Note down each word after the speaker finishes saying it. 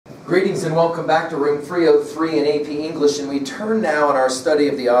Greetings and welcome back to room 303 in AP English, and we turn now in our study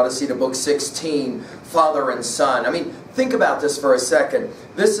of the Odyssey to book 16, Father and Son. I mean, think about this for a second.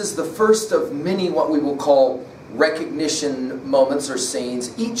 This is the first of many what we will call recognition moments or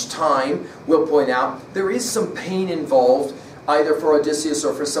scenes. Each time, we'll point out, there is some pain involved, either for Odysseus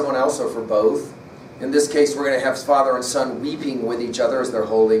or for someone else or for both. In this case, we're going to have father and son weeping with each other as they're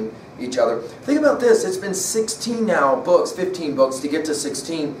holding each other. Think about this. It's been 16 now books, 15 books to get to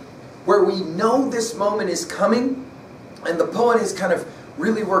 16, where we know this moment is coming, and the poet has kind of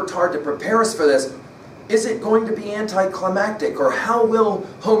really worked hard to prepare us for this. Is it going to be anticlimactic, or how will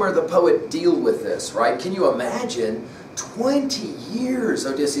Homer the poet deal with this, right? Can you imagine 20 years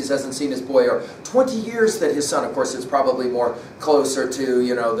Odysseus hasn't seen his boy, or 20 years that his son, of course, is probably more closer to,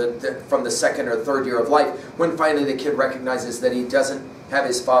 you know, from the second or third year of life, when finally the kid recognizes that he doesn't have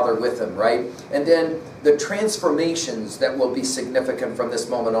his father with him, right? And then the transformations that will be significant from this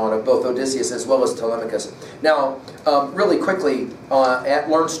moment on of both Odysseus as well as Telemachus. Now, really quickly, at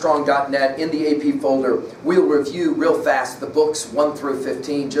learnstrong.net in the AP folder, we'll review real fast the books 1 through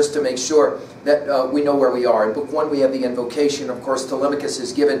 15 just to make sure that we know where we are. In book 1 we have the invocation. Of course, Telemachus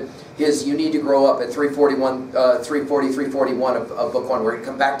is given his "you need to grow up" at 340, 341 of book 1. We're going to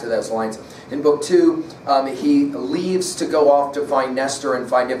come back to those lines. In book 2, he leaves to go off to find Nestor and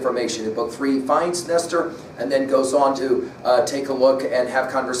find information. In book 3, he finds Nestor and then goes on to take a look and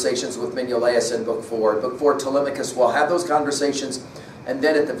have conversations with Menelaus in book 4. In book 4, Telemachus will have those conversations, and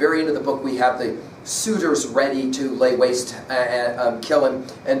then at the very end of the book we have the suitors ready to lay waste and kill him,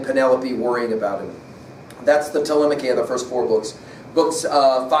 and Penelope worrying about him. That's the Telemachy of the first 4 books. Books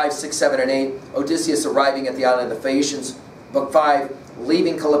 5, 6, 7, and 8, Odysseus arriving at the island of the Phaeacians. Book 5,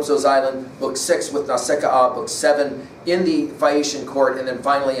 leaving Calypso's island. Book 6 with Nausicaa. Book 7 in the Phaeacian court. And then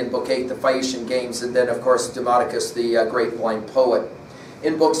finally in book 8, the Phaeacian games. And then, of course, Demodocus, the great blind poet.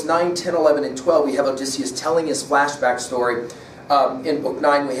 In books 9, 10, 11, and 12, we have Odysseus telling his flashback story. In book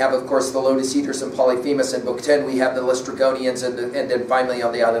 9, we have, of course, the Lotus Eaters and Polyphemus. In book 10, we have the Laestrygonians, and then finally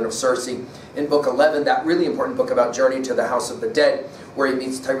on the island of Circe. In book 11, that really important book about Journey to the House of the Dead, where he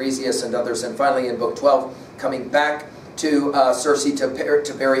meets Tiresias and others. And finally in book 12, coming back to Circe to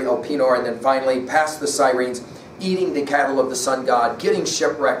bury Elpenor, and then finally past the Sirens, eating the cattle of the sun god, getting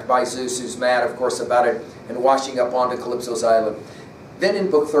shipwrecked by Zeus, who's mad, of course, about it, and washing up onto Calypso's island. Then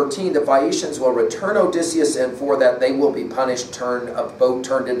in book 13, the Phaeacians will return Odysseus, and for that they will be punished, a boat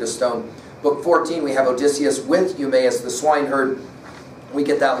turned into stone. Book 14, we have Odysseus with Eumaeus, the swineherd. We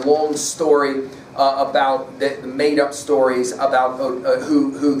get that long story about the made-up stories about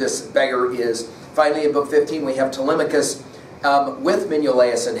who this beggar is. Finally, in book 15, we have Telemachus with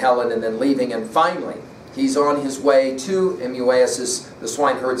Menelaus and Helen, and then leaving. And finally, he's on his way to Eumaeus, the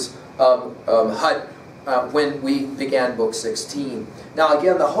swineherd's hut, when we began book 16. Now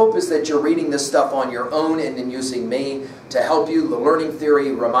again, the hope is that you're reading this stuff on your own and then using me to help you. The learning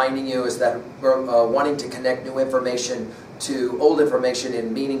theory reminding you is that we're wanting to connect new information to old information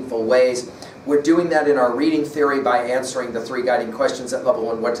in meaningful ways. We're doing that in our reading theory by answering the 3 guiding questions at level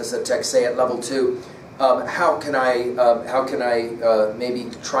 1. What does the text say? At level 2, how can I maybe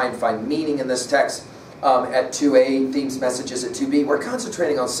try and find meaning in this text? At 2a, themes, messages at 2b. We're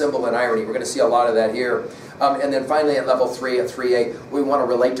concentrating on symbol and irony. We're going to see a lot of that here. And then finally at level 3, at 3a, we want to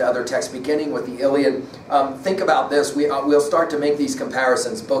relate to other texts, beginning with the Iliad. Think about this. We'll start to make these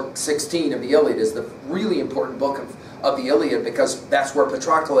comparisons. Book 16 of the Iliad is the really important book of the Iliad, because that's where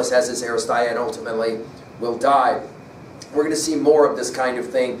Patroclus has his Aristeia and ultimately will die. We're going to see more of this kind of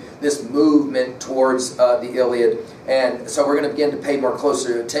thing, this movement towards the Iliad. And so we're going to begin to pay more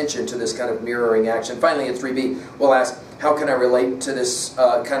closer attention to this kind of mirroring action. Finally, in 3b, we'll ask, how can I relate to this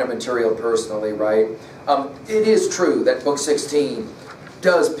kind of material personally, right? It is true that book 16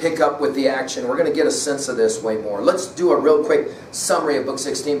 does pick up with the action. We're going to get a sense of this way more. Let's do a real quick summary of book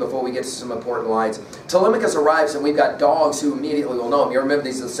 16 before we get to some important lines. Telemachus arrives, and we've got dogs who immediately will know him. You remember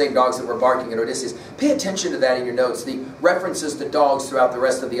these are the same dogs that were barking at Odysseus. Pay attention to that in your notes. The references to dogs throughout the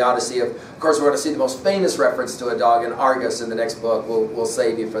rest of the Odyssey. Of course, we're going to see the most famous reference to a dog in Argus in the next book. We'll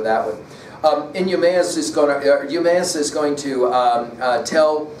save you for that one. Eumaeus is going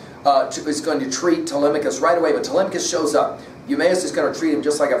to treat Telemachus right away, but Telemachus shows up. Eumaeus is going to treat him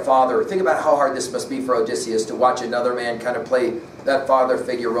just like a father. Think about how hard this must be for Odysseus to watch another man kind of play that father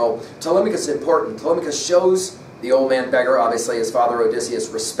figure role. Telemachus is important. Telemachus shows the old man beggar, obviously his father Odysseus,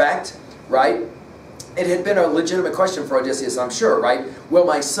 respect, right? It had been a legitimate question for Odysseus, I'm sure, right? Will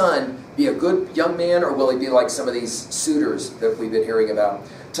my son be a good young man, or will he be like some of these suitors that we've been hearing about?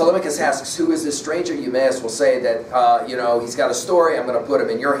 Telemachus asks, who is this stranger? Eumaeus will say that, you know, he's got a story. I'm going to put him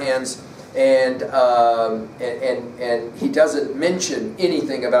in your hands. and he doesn't mention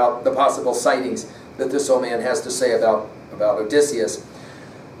anything about the possible sightings that this old man has to say about Odysseus.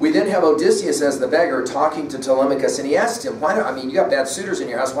 We then have Odysseus as the beggar talking to Telemachus, and he asks him, "Why don't, I mean, you got bad suitors in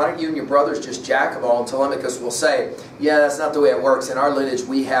your house, why don't you and your brothers just jack them all?" And Telemachus will say, "Yeah, that's not the way it works. In our lineage,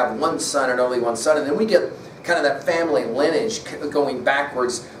 we have one son and only one son." And then we get kind of that family lineage going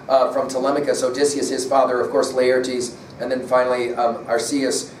backwards from Telemachus. Odysseus, his father, of course, Laertes, and then finally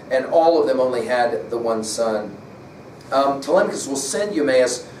Arceus, and all of them only had the one son. Telemachus will send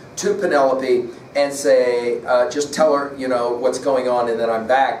Eumaeus to Penelope and say, just tell her, you know, what's going on and then I'm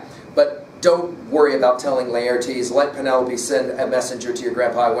back. But don't worry about telling Laertes. Let Penelope send a messenger to your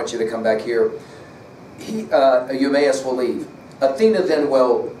grandpa. I want you to come back here. Eumaeus will leave. Athena then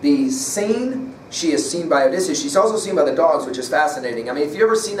will be seen. She is seen by Odysseus. She's also seen by the dogs, which is fascinating. I mean, if you've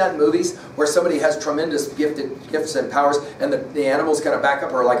ever seen that in movies where somebody has tremendous gifts and powers and the animals kind of back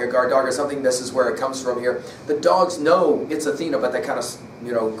up, or like a guard dog or something, this is where it comes from here. The dogs know it's Athena, but they kind of,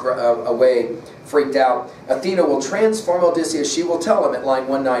 you know, away, freaked out. Athena will transform Odysseus. She will tell him at line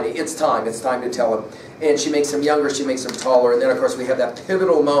 190, it's time to tell him. And she makes him younger, she makes him taller. And then, of course, we have that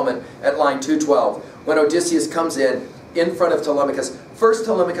pivotal moment at line 212 when Odysseus comes in front of Telemachus. First,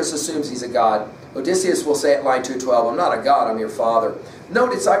 Telemachus assumes he's a god. Odysseus will say at line 212, "I'm not a god, I'm your father."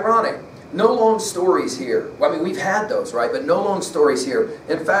 Note, it's ironic. No long stories here. Well, I mean, we've had those, right? But no long stories here.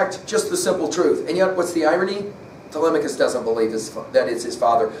 In fact, just the simple truth. And yet, what's the irony? Telemachus doesn't believe that it's his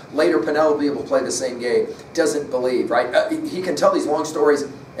father. Later, Penelope will play the same game. Doesn't believe, right? He can tell these long stories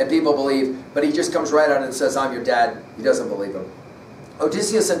and people believe, but he just comes right out and says, "I'm your dad." He doesn't believe him.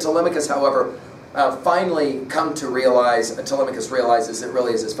 Odysseus and Telemachus, however, finally come to realize, Telemachus realizes it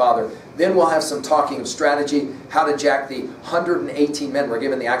really is his father. Then we'll have some talking of strategy, how to jack the 118 men. We're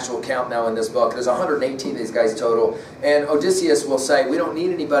given the actual count now in this book. There's 118 of these guys total. And Odysseus will say, we don't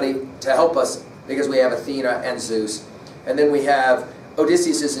need anybody to help us because we have Athena and Zeus. And then we have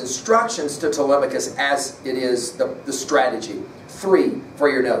Odysseus' instructions to Telemachus as it is the strategy. 3 for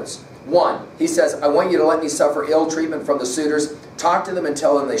your notes. 1, he says, "I want you to let me suffer ill treatment from the suitors. Talk to them and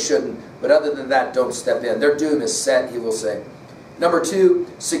tell them they shouldn't. But other than that, don't step in. Their doom is set," he will say. Number 2,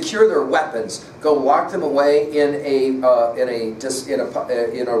 secure their weapons. Go lock them away in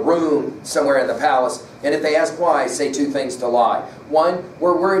a room somewhere in the palace. And if they ask why, say 2 things to lie. 1,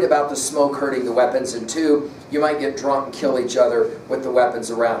 we're worried about the smoke hurting the weapons. And 2, you might get drunk and kill each other with the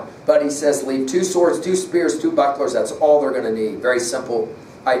weapons around. But he says, leave 2 swords, 2 spears, 2 bucklers. That's all they're going to need. Very simple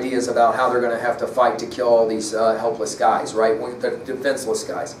ideas about how they're going to have to fight to kill all these helpless guys, right? The defenseless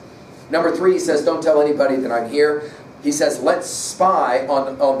guys. Number 3, he says, don't tell anybody that I'm here. He says, let's spy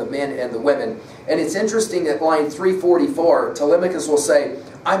on the men and the women. And it's interesting at line 344, Telemachus will say,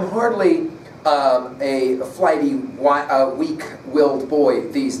 I'm hardly a flighty, weak-willed boy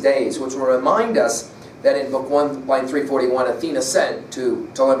these days, which will remind us that in book 1, line 341, Athena said to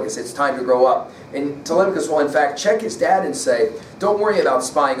Telemachus, it's time to grow up. And Telemachus will in fact check his dad and say, don't worry about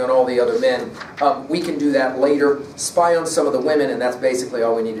spying on all the other men. We can do that later. Spy on some of the women, and that's basically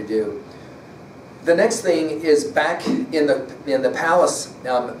all we need to do. The next thing is back in the palace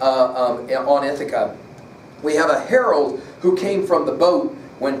on Ithaca. We have a herald who came from the boat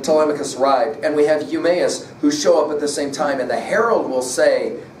when Telemachus arrived, and we have Eumaeus who show up at the same time, and the herald will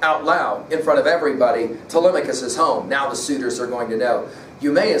say out loud in front of everybody, Telemachus is home. Now the suitors are going to know.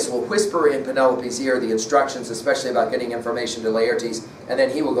 Eumaeus will whisper in Penelope's ear the instructions, especially about getting information to Laertes, and then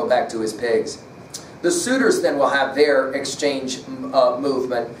he will go back to his pigs. The suitors then will have their exchange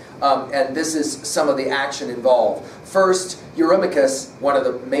movement, and this is some of the action involved. First, Eurymachus, one of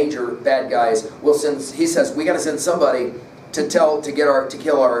the major bad guys, will send. He says, "We got to send somebody to get our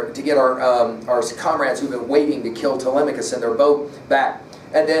comrades who've been waiting to kill Telemachus and their boat back."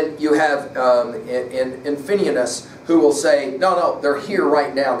 And then you have Infinianus, who will say, "No, they're here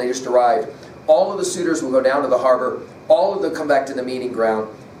right now. They just arrived." All of the suitors will go down to the harbor. All of them come back to the meeting ground.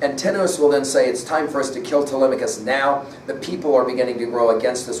 Antinous will then say, it's time for us to kill Telemachus now. The people are beginning to grow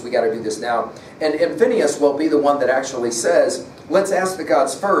against us. We got to do this now. And Infinius will be the one that actually says, let's ask the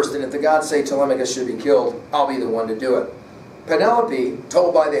gods first, and if the gods say Telemachus should be killed, I'll be the one to do it. Penelope,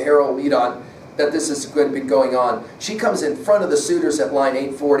 told by the herald Medon that this has been going on, she comes in front of the suitors at line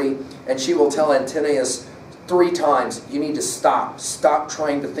 840, and she will tell Antinous 3 times, you need to stop. Stop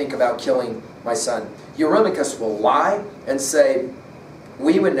trying to think about killing my son. Eurymachus will lie and say,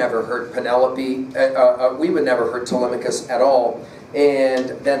 we would never hurt Penelope, we would never hurt Telemachus at all. And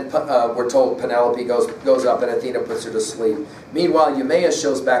then we're told Penelope goes up and Athena puts her to sleep. Meanwhile, Eumaeus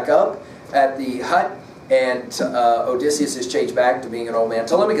shows back up at the hut, and Odysseus is changed back to being an old man.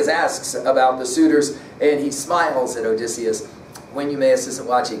 Telemachus asks about the suitors, and he smiles at Odysseus. when Eumaeus isn't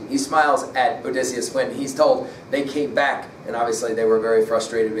watching. He smiles at Odysseus when he's told they came back, and obviously they were very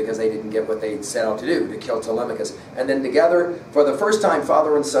frustrated because they didn't get what they set out to do, to kill Telemachus. And then together, for the first time,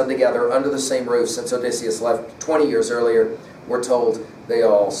 father and son together under the same roof since Odysseus left 20 years earlier, we're told they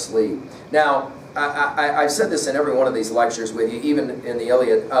all sleep. Now, I've said this in every one of these lectures with you, even in the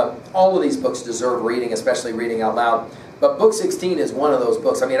Iliad. All of these books deserve reading, especially reading out loud. But book 16 is one of those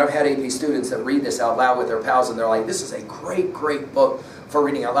books. I mean, I've had AP students that read this out loud with their pals, and they're like, this is a great, great book for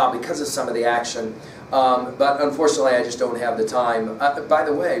reading out loud because of some of the action. But unfortunately, I just don't have the time. By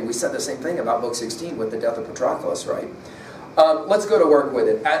the way, we said the same thing about book 16 with the death of Patroclus, right? Let's go to work with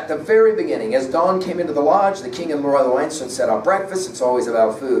it. At the very beginning, as dawn came into the lodge, the king and royal ensign set out breakfast. It's always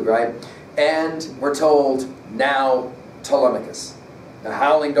about food, right? And we're told, now Telemachus. The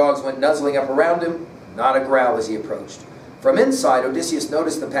howling dogs went nuzzling up around him, not a growl as he approached. From inside, Odysseus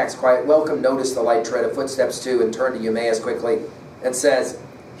noticed the pack's quiet welcome, noticed the light tread of footsteps too, and turned to Eumaeus quickly and says,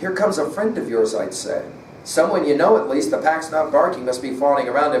 here comes a friend of yours, I'd say. Someone you know at least. The pack's not barking, must be fawning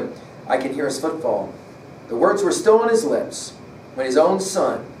around him. I can hear his footfall. The words were still on his lips when his own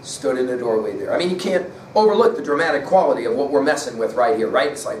son stood in the doorway there. I mean, you can't overlook the dramatic quality of what we're messing with right here, right?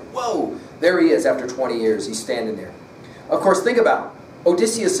 It's like, whoa, there he is after 20 years. He's standing there. Of course, think about it.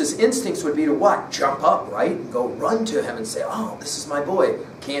 Odysseus' instincts would be to what? Jump up, right? And go run to him and say, oh, this is my boy.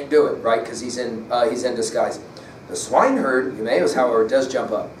 Can't do it, right? Because he's in disguise. The swineherd, Eumaeus, however, does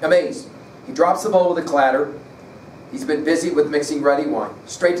jump up. Amazed. He drops the bowl with a clatter. He's been busy with mixing ruddy wine.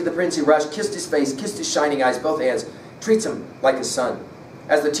 Straight to the prince he rushed, kissed his face, kissed his shining eyes, both hands, treats him like his son.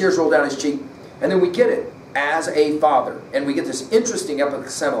 As the tears roll down his cheek. And then we get it as a father. And we get this interesting epic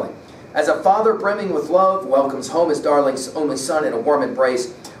simile. As a father brimming with love welcomes home his darling's only son in a warm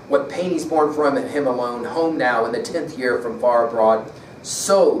embrace, what pain he's borne from him alone, home now in the 10th year from far abroad,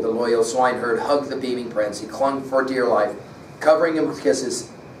 so the loyal swineherd hugged the beaming prince. He clung for dear life, covering him with kisses.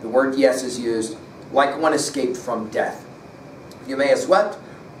 The word yes is used, like one escaped from death. Eumaeus wept,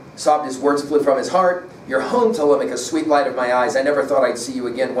 sobbed, his words flew from his heart. You're home, Telemachus, sweet light of my eyes. I never thought I'd see you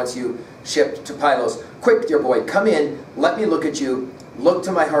again once you shipped to Pylos. Quick, dear boy, come in, let me look at you. Look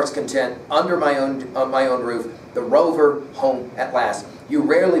to my heart's content, under my own roof, the rover home at last. You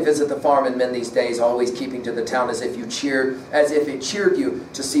rarely visit the farm and men these days, always keeping to the town as if it cheered you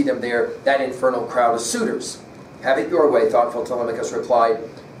to see them there, that infernal crowd of suitors. Have it your way, thoughtful Telemachus replied.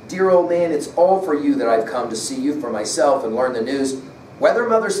 Dear old man, it's all for you that I've come to see you for myself and learn the news. Whether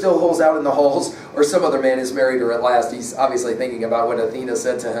mother still holds out in the halls or some other man has married her at last, he's obviously thinking about what Athena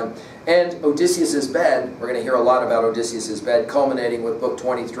said to him. And Odysseus' bed, we're going to hear a lot about Odysseus' bed, culminating with book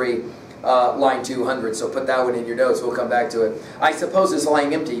 23, line 200. So put that one in your notes, we'll come back to it. I suppose it's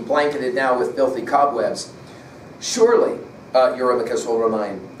lying empty, blanketed now with filthy cobwebs. Surely, Eurymachus will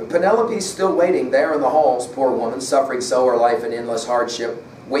remind, Penelope's still waiting there in the halls, poor woman, suffering so her life in endless hardship,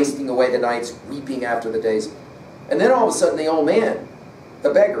 wasting away the nights, weeping after the days. And then all of a sudden the old man, the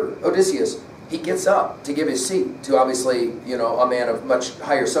beggar, Odysseus, he gets up to give his seat to obviously, a man of much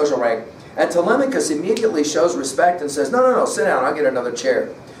higher social rank. And Telemachus immediately shows respect and says, no, sit down, I'll get another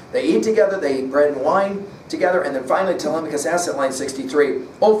chair. They eat together, they eat bread and wine together, and then finally Telemachus asks at line 63,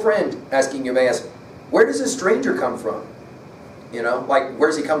 old friend, asking Eumaeus, where does this stranger come from?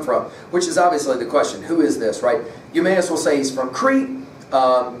 Where's he come from? Which is obviously the question, who is this, right? Eumaeus will say he's from Crete.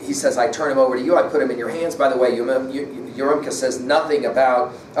 He says, I turn him over to you, I put him in your hands. By the way, Eumaeus says nothing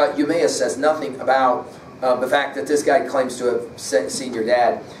about the fact that this guy claims to have seen your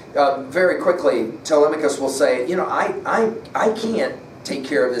dad. Very quickly, Telemachus will say, I can't take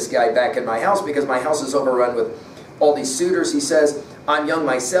care of this guy back in my house because my house is overrun with all these suitors. He says, I'm young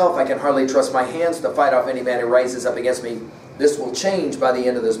myself, I can hardly trust my hands to fight off any man who rises up against me. This will change by the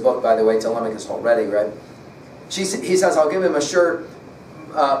end of this book, by the way, Telemachus already, right? He says, I'll give him a shirt,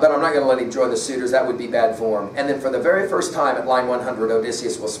 but I'm not going to let him join the suitors. That would be bad form. And then for the very first time at line 100,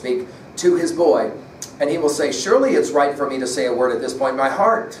 Odysseus will speak to his boy. And he will say, surely it's right for me to say a word at this point. My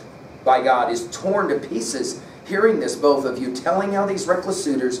heart, by God, is torn to pieces hearing this, both of you, telling how these reckless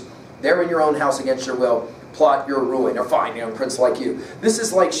suitors, there in your own house against your will, plot your ruin, or fine, young prince like you. This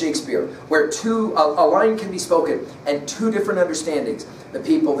is like Shakespeare, where a line can be spoken and two different understandings. The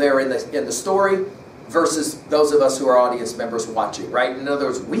people there in the story versus those of us who are audience members watching, right? In other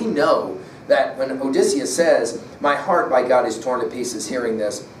words, we know that when Odysseus says, my heart, by God, is torn to pieces hearing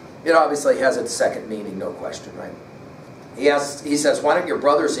this, it obviously has a second meaning, no question, right? He says, why don't your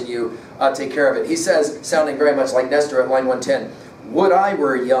brothers and you take care of it? He says, sounding very much like Nestor at line 110, Would I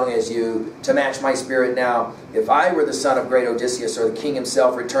were young as you, to match my spirit now. If I were the son of great Odysseus, or the king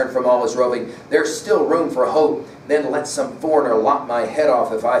himself returned from all his roving, there's still room for hope. Then let some foreigner lop my head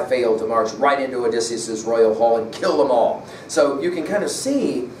off if I fail to march right into Odysseus' royal hall and kill them all. So you can kind of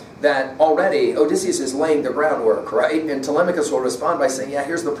see that already Odysseus is laying the groundwork, right? And Telemachus will respond by saying, yeah,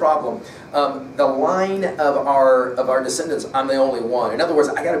 here's the problem. The line of our descendants, I'm the only one. In other words,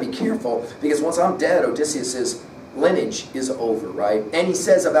 I got to be careful, because once I'm dead, Odysseus's lineage is over, right? And he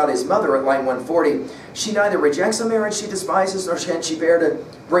says about his mother at line 140, she neither rejects a marriage she despises, nor can she bear to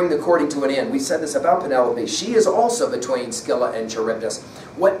bring the courting to an end. We said this about Penelope. She is also between Scylla and Charybdis.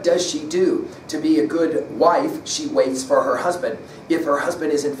 What does she do? To be a good wife, she waits for her husband. If her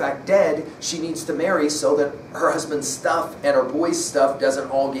husband is in fact dead, she needs to marry so that her husband's stuff and her boy's stuff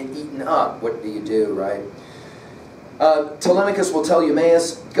doesn't all get eaten up. What do you do, right? Telemachus will tell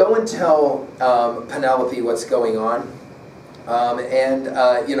Eumaeus, go and tell Penelope what's going on, and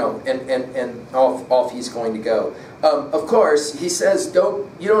off he's going to go. Of course, he says,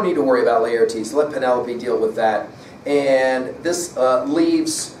 you don't need to worry about Laertes. Let Penelope deal with that. And this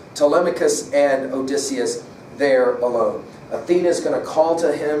leaves Telemachus and Odysseus there alone. Athena is going to call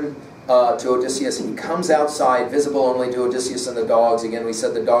to him, to Odysseus. He comes outside, visible only to Odysseus and the dogs. Again, we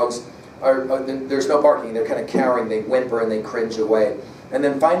said the dogs there's no barking. They're kind of cowering. They whimper and they cringe away. And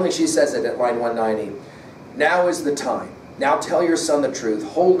then finally she says it at line 190. Now is the time. Now tell your son the truth.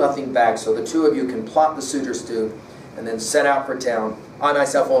 Hold nothing back, so the two of you can plot the suitor's doom and then set out for town. I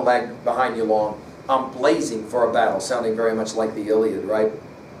myself won't lag behind you long. I'm blazing for a battle, sounding very much like the Iliad, right?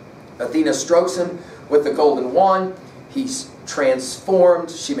 Athena strokes him with the golden wand. He's transformed.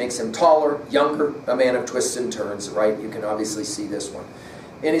 She makes him taller, younger, a man of twists and turns, right? You can obviously see this one.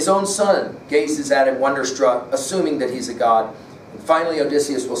 And his own son gazes at him, wonderstruck, assuming that he's a god. And finally,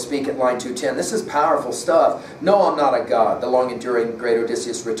 Odysseus will speak at line 210. This is powerful stuff. No, I'm not a god, the long-enduring great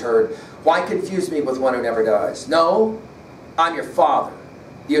Odysseus returned. Why confuse me with one who never dies? No, I'm your father,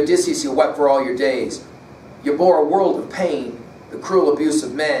 the Odysseus you wept for all your days. You bore a world of pain, the cruel abuse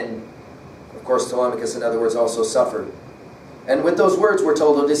of men. Of course, Telemachus, in other words, also suffered. And with those words, we're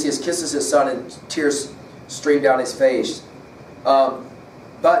told Odysseus kisses his son and tears stream down his face.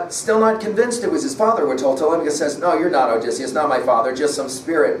 But still not convinced it was his father, we're told. Telemachus says, no, you're not Odysseus, not my father, just some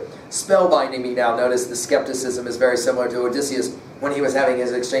spirit spellbinding me now. Notice the skepticism is very similar to Odysseus when he was having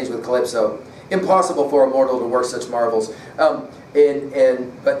his exchange with Calypso. Impossible for a mortal to work such marvels.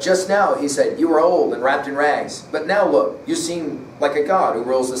 But just now, he said, you were old and wrapped in rags. But now look, you seem like a god who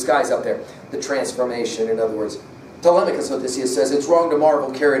rules the skies up there. The transformation, in other words. Telemachus, Odysseus says, it's wrong to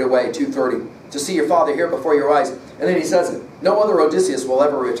marvel carried away, 230, to see your father here before your eyes. And then he says it. No other Odysseus will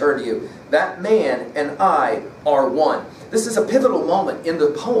ever return to you. That man and I are one. This is a pivotal moment in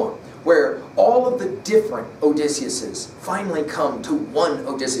the poem where all of the different Odysseus's finally come to one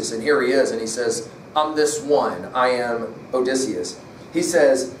Odysseus. And here he is, and he says, I'm this one. I am Odysseus. He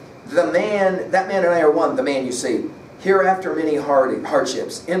says, that man and I are one, the man you see. Here after many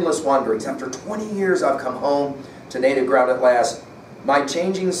hardships, endless wanderings, after 20 years I've come home to native ground at last. My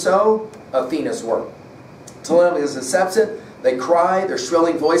changing so, Athena's work. Telemachus accepts it. They cry, their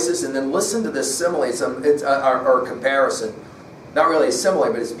shrilling voices, and then listen to this simile, or comparison. Not really a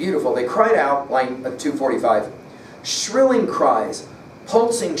simile, but it's beautiful. They cried out, line 245, shrilling cries,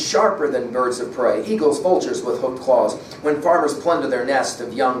 pulsing sharper than birds of prey, eagles, vultures with hooked claws, when farmers plunder their nest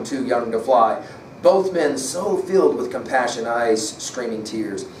of young too young to fly. Both men so filled with compassion, eyes streaming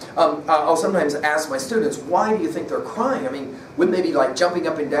tears. I'll sometimes ask my students, why do you think they're crying? I mean, wouldn't they be like jumping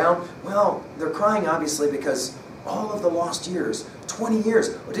up and down? Well, they're crying obviously because all of the lost years, 20 years,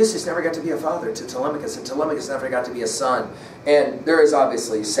 Odysseus never got to be a father to Telemachus, and Telemachus never got to be a son. And there is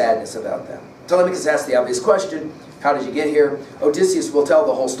obviously sadness about that. Telemachus asks the obvious question, how did you get here? Odysseus will tell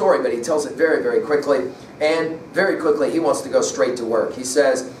the whole story, but he tells it very, very quickly. And very quickly, he wants to go straight to work. He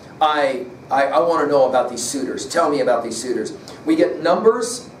says, I want to know about these suitors. Tell me about these suitors. We get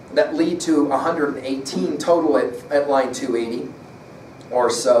numbers that lead to 118 total at line 280 or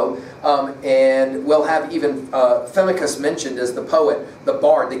so. And we'll have even Phemicus mentioned as the poet, the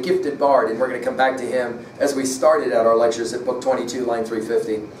bard, the gifted bard. And we're going to come back to him as we started at our lectures at book 22, line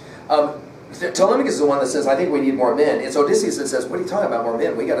 350. Telemachus is the one that says, I think we need more men. It's Odysseus that says, what are you talking about, more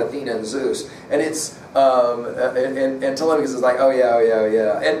men? We got Athena and Zeus. And it's and Telemachus is like, oh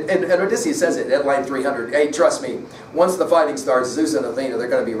yeah. And Odysseus says it at line 300. Hey, trust me, once the fighting starts, Zeus and Athena, they're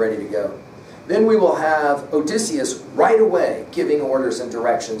going to be ready to go. Then we will have Odysseus right away giving orders and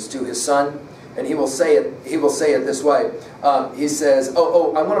directions to his son. And he will say it this way. He says,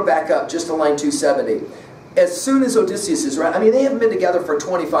 I want to back up just to line 270. As soon as Odysseus is right, I mean, they haven't been together for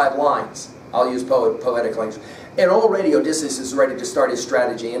 25 lines. I'll use poetic language. And already Odysseus is ready to start his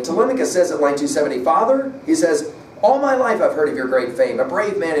strategy. And Telemachus says at line 270, "Father," he says, "all my life I've heard of your great fame, a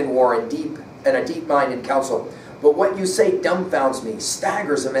brave man in war and a deep mind in counsel. But what you say dumbfounds me,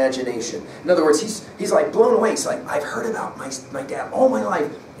 staggers imagination." In other words, he's like blown away. He's like, "I've heard about my dad all my life,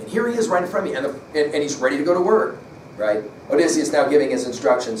 and here he is right in front of me," and he's ready to go to work, right? Odysseus now giving his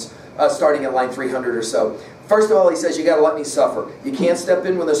instructions, starting at line 300 or so. First of all, he says, "You got to let me suffer. You can't step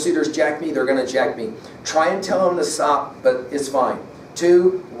in when the suitors jack me. They're going to jack me. Try and tell them to stop, but it's fine.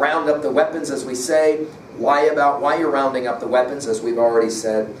 2, round up the weapons, as we say. Lie about why you're rounding up the weapons, as we've already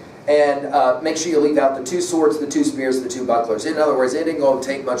said. And make sure you leave out the 2 swords, the 2 spears, the 2 bucklers." In other words, it ain't going to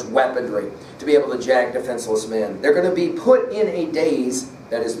take much weaponry to be able to jag defenseless men. They're going to be put in a daze,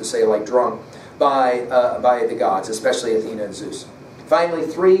 that is to say, like drunk, by the gods, especially Athena and Zeus. Finally,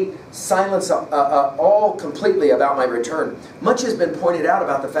 3, silence all completely about my return. Much has been pointed out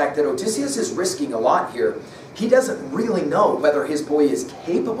about the fact that Odysseus is risking a lot here. He doesn't really know whether his boy is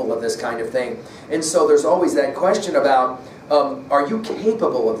capable of this kind of thing. And so there's always that question about, are you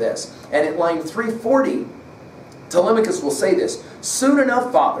capable of this? And at line 340, Telemachus will say this, "Soon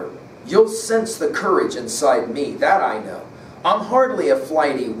enough, father, you'll sense the courage inside me, that I know. I'm hardly a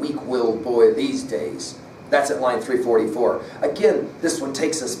flighty, weak-willed boy these days." That's at line 344. Again, this one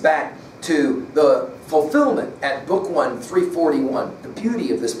takes us back to the fulfillment at book 1, 341. The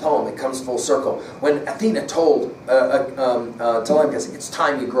beauty of this poem, it comes full circle. When Athena told Telemachus, "It's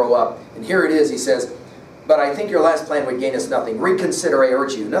time you grow up." And here it is, he says, "But I think your last plan would gain us nothing. Reconsider, I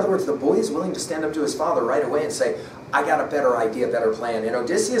urge you." In other words, the boy is willing to stand up to his father right away and say, "I got a better idea, a better plan." And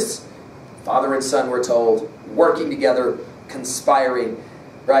Odysseus, father and son, we're told, working together, conspiring,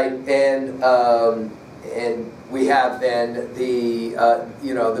 right? And we have then the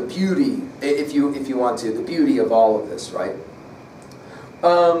the beauty, if you want to, the beauty of all of this, right?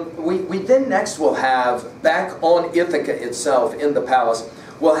 We then next will have, back on Ithaca itself in the palace,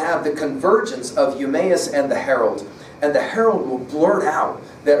 we'll have the convergence of Eumaeus and the herald. And the herald will blurt out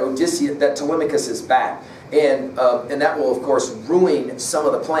that Telemachus is back. And that will, of course, ruin some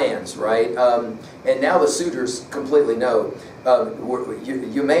of the plans, right? And now the suitors completely know.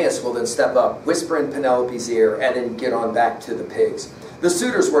 Eumaeus will then step up, whisper in Penelope's ear, and then get on back to the pigs. The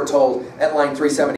suitors were told at line 370,